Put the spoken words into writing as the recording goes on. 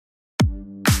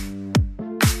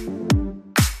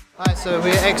Hi, so we're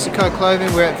at XECO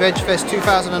Clothing, we're at Vegfest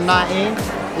 2019.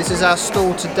 This is our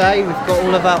stall today. We've got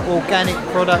all of our organic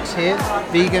products here,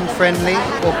 vegan friendly,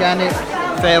 organic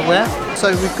fair wear. So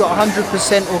we've got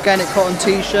 100% organic cotton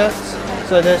t-shirts.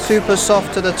 So they're super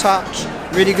soft to the touch,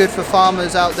 really good for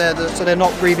farmers out there so they're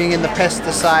not breathing in the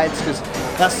pesticides, because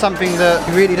that's something that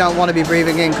you really don't want to be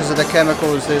breathing in because of the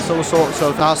chemicals. There's all sorts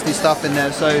of nasty stuff in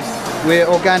there. So we're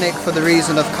organic for the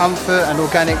reason of comfort and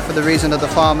organic for the reason of the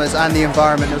farmers and the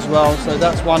environment as well. So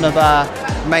that's one of our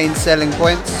main selling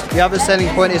points. The other selling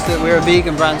point is that we're a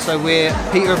vegan brand, so we're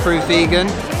PETA approved vegan.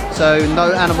 So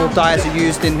no animal dyes are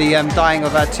used in the dyeing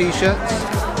of our t-shirts.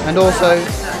 And also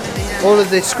all of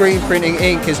the screen printing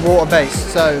ink is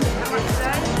water-based. So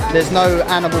there's no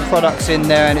animal products in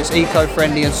there, and it's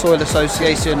eco-friendly and Soil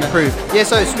Association approved. Yeah,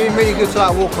 so it's been really good to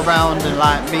like walk around and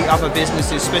like meet other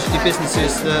businesses, especially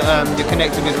businesses that you're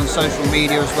connected with on social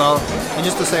media as well, and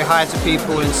just to say hi to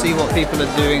people and see what people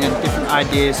are doing and different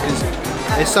ideas, because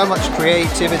there's so much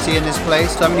creativity in this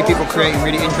place. So many people creating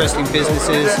really interesting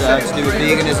businesses to do with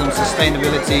veganism,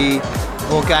 sustainability,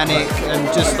 organic, and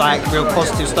just like real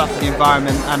positive stuff for the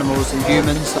environment, animals and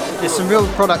humans. There's some real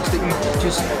products that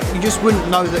you just wouldn't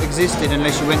know that existed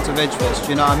unless you went to Vegfest,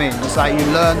 you know what I mean? It's like you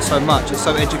learn so much, it's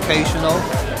so educational.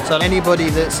 So anybody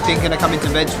that's thinking of coming to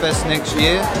Vegfest next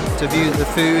year to view the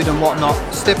food and whatnot,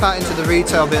 step out into the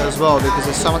retail bit as well, because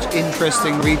there's so much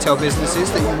interesting retail businesses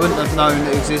that you wouldn't have known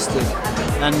that existed.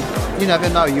 And you never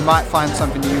know, you might find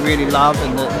something that you really love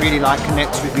and that really like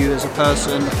connects with you as a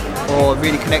person, or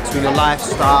really connects with your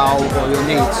lifestyle or your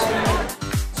needs.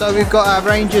 So we've got our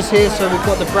ranges here. So we've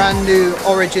got the brand new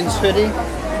Origins hoodie,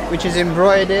 which is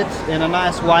embroidered in a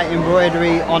nice white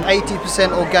embroidery on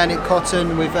 80% organic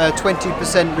cotton with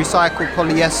 20% recycled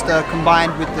polyester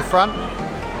combined with the front.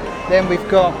 Then we've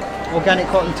got organic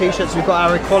cotton t-shirts. We've got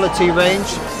our equality range,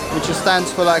 which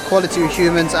stands for like equality of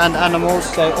humans and animals.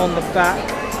 So on the back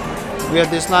we have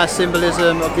this nice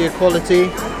symbolism of the equality,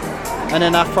 and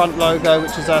then our front logo,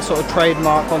 which is our sort of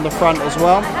trademark on the front as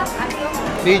well.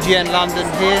 VGN London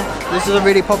here. This is a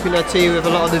really popular tee with a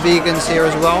lot of the vegans here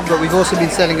as well, but we've also been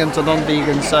selling them to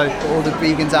non-vegans, so all the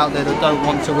vegans out there that don't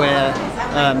want to wear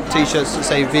t-shirts that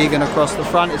say vegan across the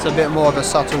front, it's a bit more of a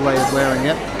subtle way of wearing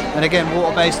it. And again,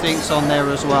 water-based inks on there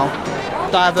as well.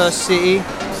 Diverse city,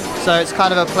 so it's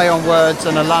kind of a play on words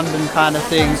and a London kind of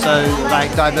thing, so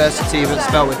like diversity but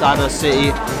spelled with diverse city,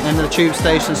 and the tube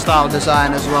station style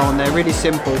design as well, and they're really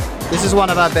simple. This is one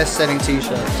of our best selling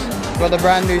t-shirts. Got the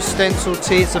brand new stencil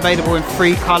tee. It's available in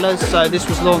 3 colours, so this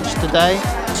was launched today.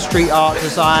 Street art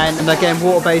design, and again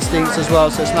water-based inks as well,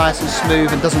 so it's nice and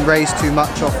smooth and doesn't raise too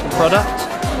much off the product.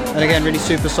 And again, really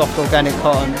super soft organic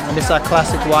cotton. And this is our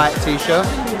classic white t-shirt.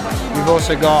 We've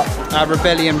also got our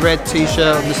Rebellion red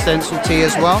t-shirt and the stencil tee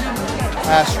as well.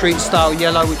 Our street style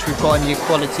yellow, which we've got in the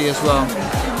equality as well.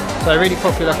 So really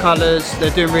popular colours.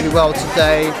 They're doing really well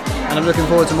today, and I'm looking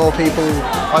forward to more people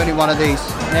owning one of these.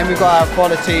 And then we've got our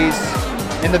qualities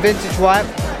in the vintage white,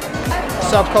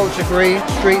 subculture green,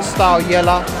 street style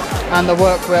yellow, and the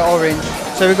workwear orange.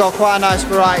 So we've got quite a nice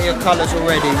variety of colours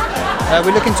already.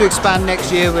 We're looking to expand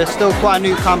next year. We're still quite a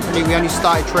new company. We only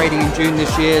started trading in June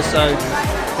this year, so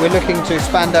we're looking to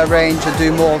expand our range and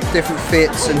do more different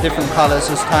fits and different colours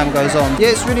as time goes on. Yeah,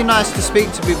 it's really nice to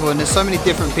speak to people, and there's so many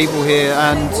different people here,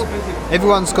 and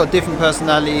everyone's got different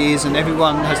personalities and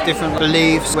everyone has different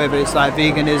beliefs, whether it's like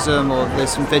veganism or there's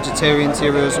some vegetarians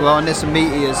here as well, and there's some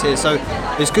meat eaters here. So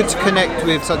it's good to connect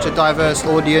with such a diverse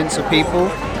audience of people.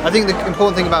 I think the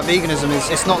important thing about veganism is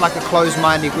it's not like a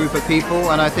closed-minded group of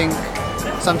people, and I think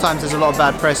sometimes there's a lot of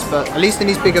bad press, but at least in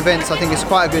these big events I think it's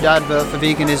quite a good advert for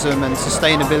veganism and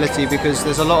sustainability, because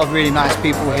there's a lot of really nice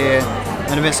people here, and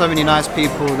there have been so many nice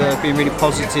people that have been really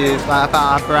positive about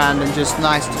our brand and just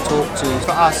nice to talk to.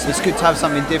 For us, it's good to have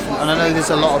something different, and I know there's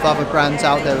a lot of other brands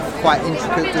out there with quite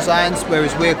intricate designs,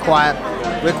 whereas we're quite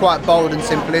bold and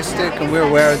simplistic, and we're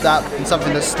aware of that, and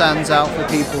something that stands out for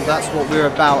people. That's what we're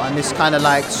about, and this kind of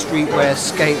like streetwear,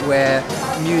 skatewear,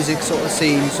 music sort of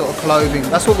scene, sort of clothing,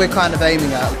 that's what we're kind of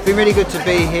aiming at. It's been really good to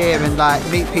be here and like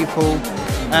meet people,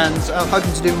 and I'm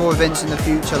hoping to do more events in the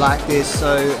future like this,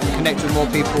 so and connect with more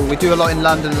people. We do a lot in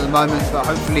London at the moment, but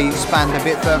hopefully expand a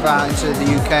bit further out into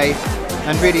the UK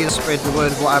and really spread the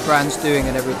word of what our brand's doing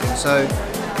and everything. So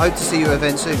I hope to see you at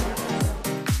events soon.